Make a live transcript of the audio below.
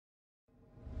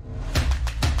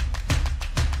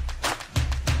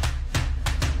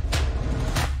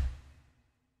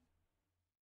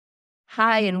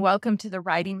Hi, and welcome to the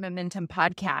Writing Momentum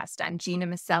podcast. I'm Gena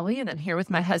Maselli, and I'm here with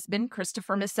my husband,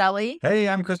 Christopher Maselli. Hey,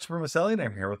 I'm Christopher Maselli, and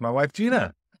I'm here with my wife,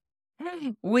 Gena.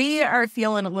 We are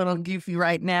feeling a little goofy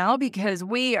right now because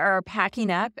we are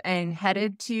packing up and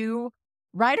headed to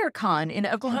WriterCon in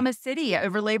Oklahoma City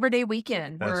over Labor Day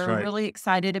weekend. That's We're right. really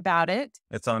excited about it.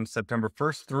 It's on September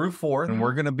 1st through 4th, and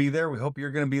we're going to be there. We hope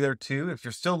you're going to be there too. If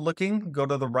you're still looking, go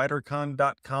to the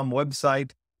writercon.com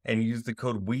website and use the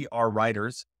code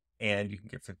WeAreWriters, and you can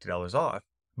get $50 off.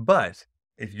 But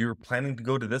if you're planning to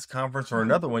go to this conference or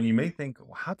another one, you may think,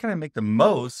 well, how can I make the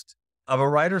most of a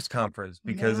writers conference?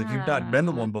 Because if you've not been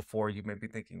to one before, you may be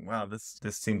thinking, wow, this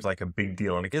seems like a big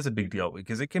deal. And it is a big deal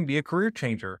because it can be a career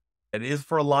changer. It is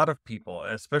for a lot of people,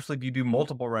 especially if you do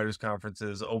multiple writers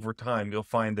conferences over time, you'll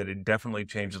find that it definitely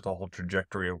changes the whole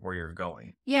trajectory of where you're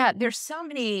going. Yeah, there's so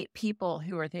many people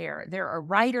who are there. There are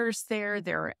writers there,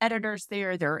 there are editors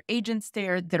there, there are agents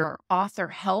there, there are author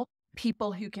help,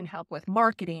 people who can help with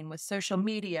marketing, with social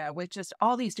media, with just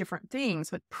all these different things,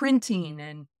 with printing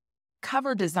and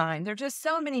cover design. There are just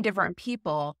so many different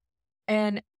people.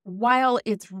 And while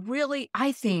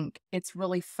I think it's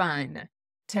really fun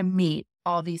to meet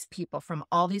all these people from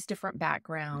all these different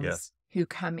backgrounds Yes. who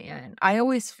come in, I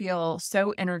always feel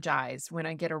so energized when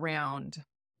I get around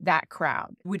that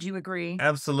crowd. Would you agree?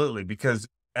 Absolutely, because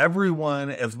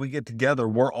everyone, as we get together,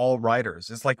 we're all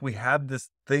writers. It's like we have this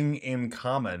thing in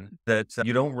common that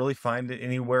you don't really find it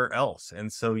anywhere else.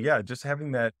 And so, yeah, just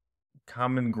having that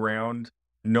common ground,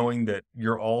 knowing that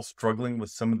you're all struggling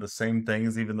with some of the same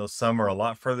things, even though some are a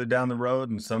lot further down the road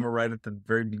and some are right at the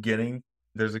very beginning,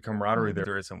 there's a camaraderie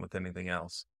there isn't with anything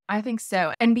else. I think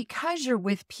so. And because you're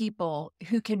with people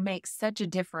who can make such a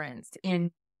difference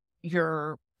in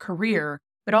your career,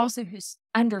 but also who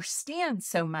understand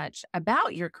so much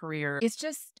about your career, it's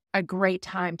just a great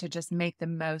time to just make the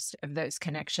most of those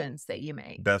connections that you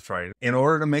make. That's right. In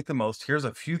order to make the most, here's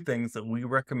a few things that we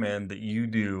recommend that you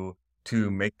do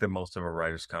to make the most of a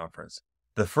writers conference.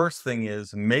 The first thing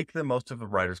is make the most of a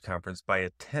writers conference by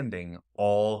attending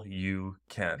all you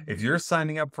can. If you're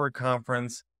signing up for a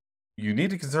conference, you need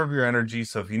to conserve your energy.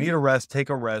 So if you need a rest, take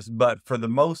a rest. But for the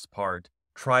most part,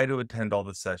 try to attend all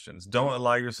the sessions. Don't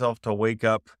allow yourself to wake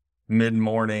up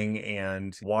mid-morning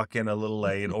and walk in a little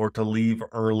late or to leave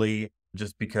early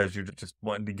just because you're just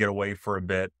wanting to get away for a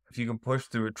bit. If you can push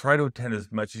through it, try to attend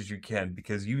as much as you can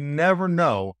because you never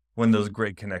know when those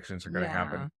great connections are going to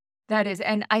happen. That is,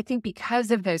 and I think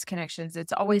because of those connections,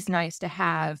 it's always nice to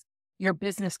have your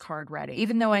business card ready,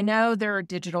 even though I know there are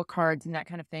digital cards and that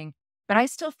kind of thing. But I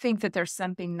still think that there's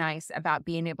something nice about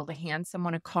being able to hand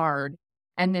someone a card.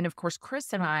 And then, of course,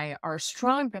 Chris and I are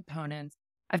strong proponents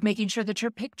of making sure that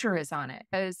your picture is on it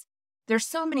because there's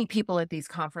so many people at these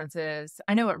conferences.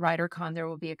 I know at WriterCon, there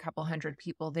will be a couple hundred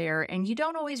people there, and you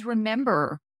don't always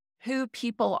remember who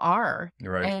people are.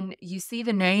 Right. And you see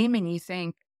the name and you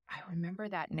think, I remember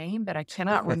that name, but I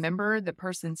cannot remember the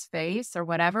person's face or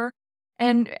whatever.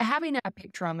 And having a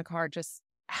picture on the card just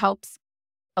helps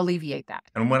alleviate that.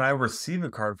 And when I receive a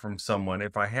card from someone,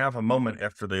 if I have a moment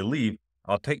after they leave,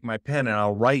 I'll take my pen and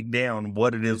I'll write down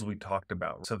what it is we talked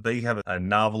about. So if they have a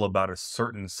novel about a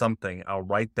certain something, I'll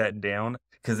write that down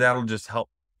because that'll just help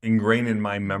ingrain in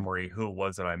my memory who it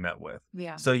was that I met with.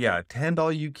 Yeah. So yeah, attend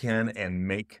all you can and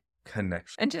make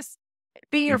connections. And just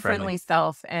be your friendly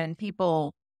self, and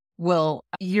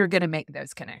you're going to make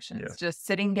those connections. Yes. Just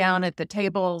sitting down at the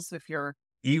tables, if you're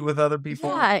Eat with other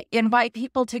people. Yeah, invite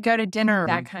people to go to dinner,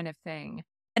 that kind of thing.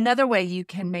 Another way you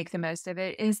can make the most of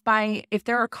it is if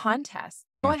there are contests,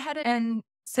 go ahead and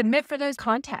submit for those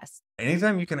contests.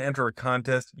 Anytime you can enter a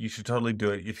contest, you should totally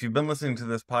do it. If you've been listening to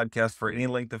this podcast for any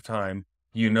length of time,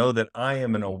 you know that I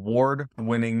am an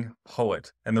award-winning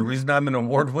poet. And the reason I'm an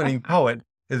award-winning poet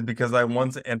is because I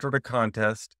once entered a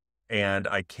contest and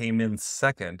I came in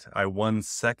second. I won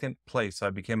second place. So I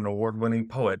became an award-winning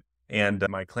poet. And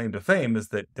my claim to fame is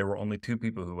that there were only 2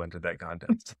 people who entered that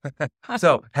contest.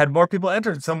 So had more people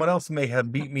entered, someone else may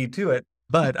have beat me to it,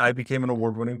 but I became an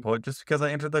award-winning poet just because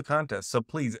I entered the contest. So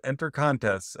please enter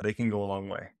contests. They can go a long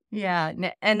way. Yeah.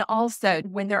 And also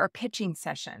when there are pitching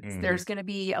sessions, there's going to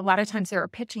be a lot of times there are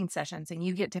pitching sessions and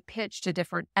you get to pitch to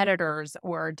different editors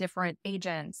or different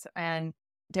agents and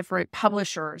different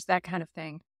publishers, that kind of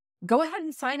thing. Go ahead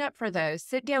and sign up for those.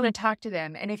 Sit down and talk to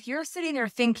them. And if you're sitting there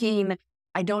thinking,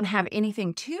 I don't have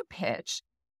anything to pitch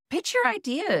your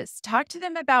ideas. Talk to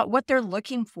them about what they're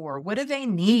looking for. What do they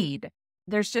need?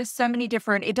 There's just so many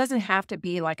different, it doesn't have to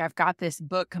be like, I've got this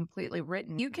book completely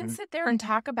written. You can sit there and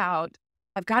talk about,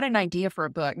 I've got an idea for a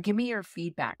book. Give me your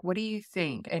feedback. What do you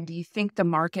think? And do you think the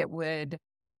market would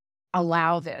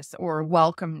allow this or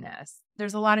welcome this?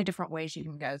 There's a lot of different ways you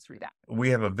can go through that. We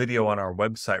have a video on our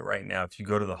website right now. If you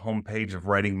go to the homepage of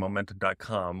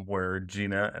writingmomentum.com, where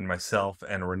Gena and myself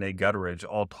and Renee Gutteridge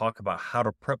all talk about how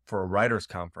to prep for a writer's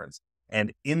conference.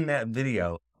 And in that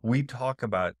video, we talk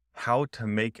about how to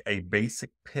make a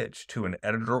basic pitch to an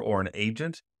editor or an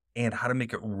agent and how to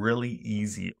make it really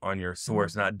easy on your so where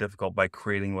it's not difficult by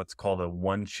creating what's called a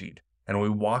one sheet. And we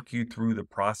walk you through the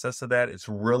process of that. It's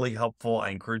really helpful. I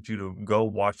encourage you to go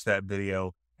watch that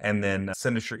video and then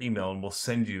send us your email and we'll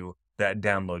send you that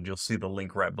download. You'll see the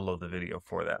link right below the video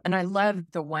for that. And I love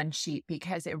the one sheet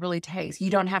because it really takes, you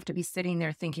don't have to be sitting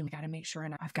there thinking, we got to make sure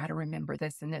and I've got to remember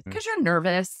this and this because you're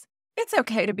nervous. It's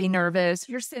okay to be nervous.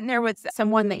 You're sitting there with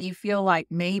someone that you feel like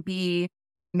maybe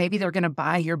they're going to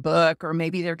buy your book or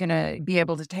maybe they're going to be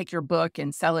able to take your book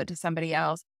and sell it to somebody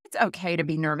else. It's okay to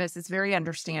be nervous. It's very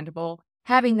understandable.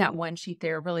 Having that one sheet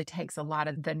there really takes a lot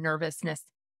of the nervousness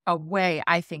away,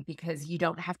 I think, because you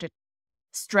don't have to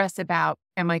stress about,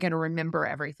 am I going to remember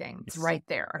everything? It's right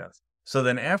there. Yes. So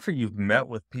then after you've met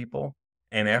with people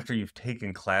and after you've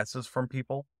taken classes from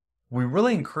people, we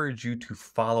really encourage you to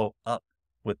follow up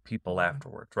with people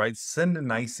afterwards, right? Send a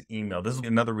nice email. This is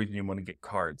another reason you want to get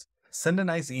cards. Send a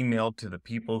nice email to the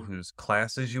people whose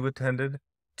classes you attended,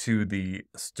 to the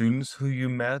students who you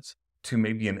met, to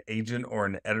maybe an agent or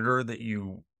an editor that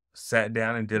you sat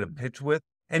down and did a pitch with,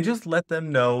 and just let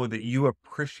them know that you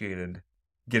appreciated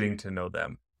getting to know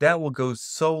them. That will go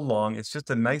so long. It's just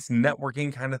a nice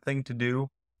networking kind of thing to do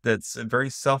that's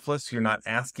very selfless. You're not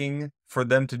asking for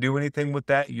them to do anything with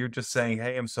that. You're just saying,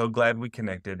 hey, I'm so glad we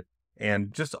connected.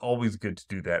 And just always good to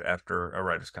do that after a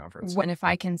writer's conference. And if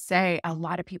I can say, a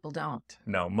lot of people don't.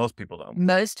 No, most people don't.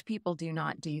 Most people do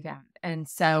not do that. And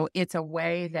so it's a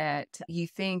way that you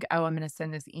think, oh, I'm going to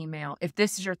send this email. If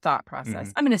this is your thought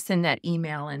process, I'm going to send that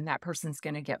email and that person's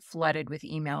going to get flooded with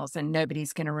emails and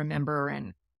nobody's going to remember.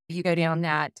 And you go down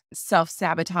that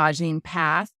self-sabotaging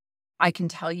path, I can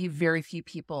tell you very few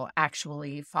people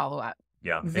actually follow up.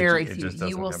 Yeah. Very few.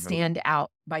 You will stand out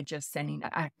by just sending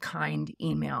a kind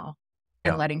email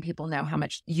and letting people know how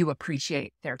much you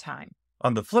appreciate their time.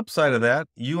 On the flip side of that,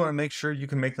 you want to make sure you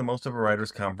can make the most of a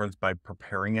writer's conference by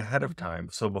preparing ahead of time.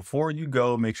 So before you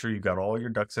go, make sure you've got all your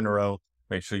ducks in a row.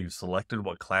 Make sure you've selected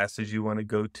what classes you want to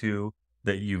go to,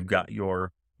 that you've got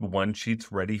your one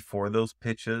sheets ready for those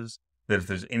pitches, that if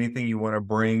there's anything you want to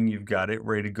bring, you've got it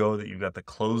ready to go, that you've got the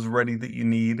clothes ready that you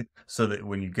need so that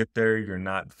when you get there, you're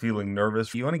not feeling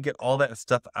nervous. You want to get all that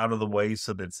stuff out of the way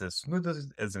so that it's as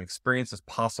smooth as an experience as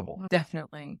possible.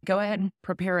 Definitely. Go ahead and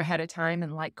prepare ahead of time.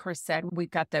 And like Chris said,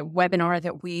 we've got the webinar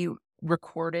that we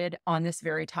recorded on this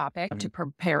very topic to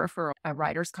prepare for a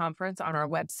writer's conference on our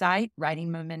website,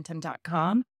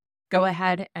 writingmomentum.com. Go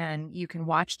ahead and you can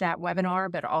watch that webinar,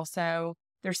 but also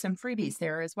there's some freebies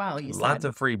there as well. Lots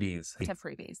of freebies. Lots of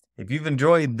freebies. If you've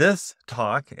enjoyed this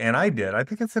talk, and I did, I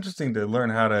think it's interesting to learn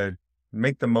how to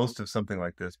make the most of something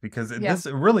like this because this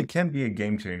really can be a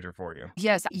game changer for you.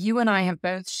 Yes. You and I have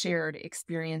both shared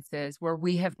experiences where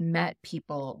we have met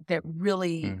people that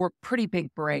really were pretty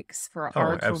big breaks for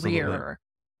our career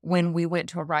when we went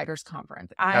to a writer's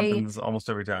conference. Happens almost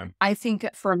every time. I think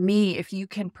for me, if you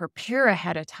can prepare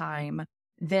ahead of time,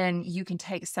 then you can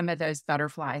take some of those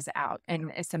butterflies out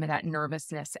and some of that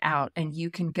nervousness out, and you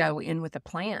can go in with a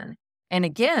plan. And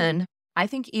again, I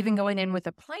think even going in with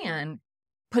a plan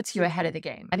puts you ahead of the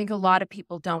game. I think a lot of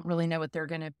people don't really know what they're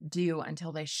going to do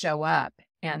until they show up,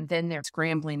 and then they're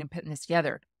scrambling and putting this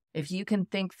together. If you can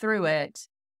think through it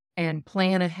and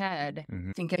plan ahead,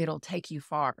 I think it'll take you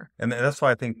far. And that's why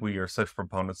I think we are such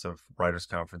proponents of writers'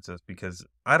 conferences, because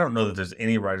I don't know that there's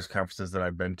any writers' conferences that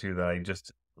I've been to that I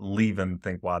just leave and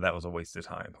think, wow, that was a waste of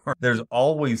time. There's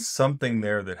always something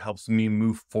there that helps me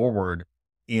move forward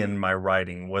in my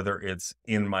writing, whether it's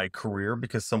in my career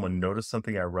because someone noticed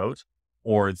something I wrote,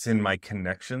 or it's in my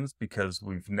connections because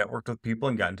we've networked with people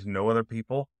and gotten to know other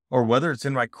people, or whether it's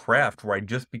in my craft where I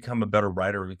just become a better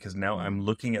writer because now I'm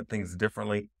looking at things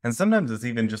differently. And sometimes it's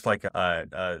even just like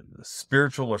a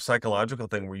spiritual or psychological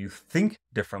thing where you think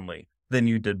differently than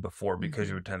you did before because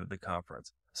you attended the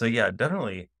conference. So yeah,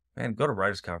 definitely, man, go to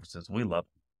writers' conferences. We love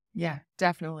them. Yeah,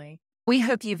 definitely. We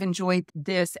hope you've enjoyed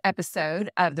this episode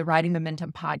of the Writing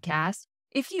Momentum podcast.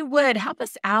 If you would help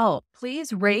us out,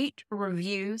 please rate,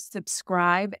 review,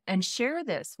 subscribe, and share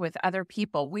this with other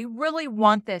people. We really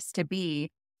want this to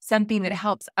be something that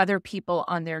helps other people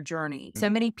on their journey. So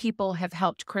many people have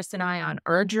helped Chris and I on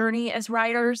our journey as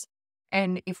writers.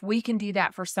 And if we can do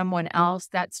that for someone else,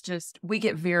 that's just, we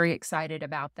get very excited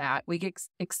about that. We get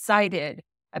excited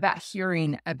about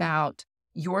hearing about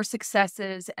your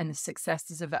successes and the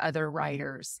successes of other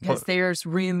writers, because there's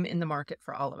room in the market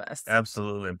for all of us.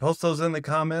 Absolutely. And post those in the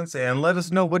comments and let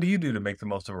us know, what do you do to make the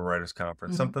most of a writer's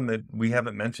conference? Something that we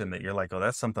haven't mentioned that you're like, oh,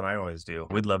 that's something I always do.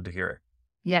 We'd love to hear it.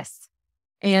 Yes.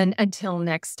 And until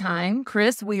next time,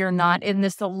 Chris, we are not in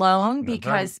this alone,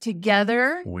 because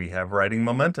together we have writing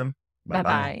momentum.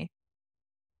 Bye-bye.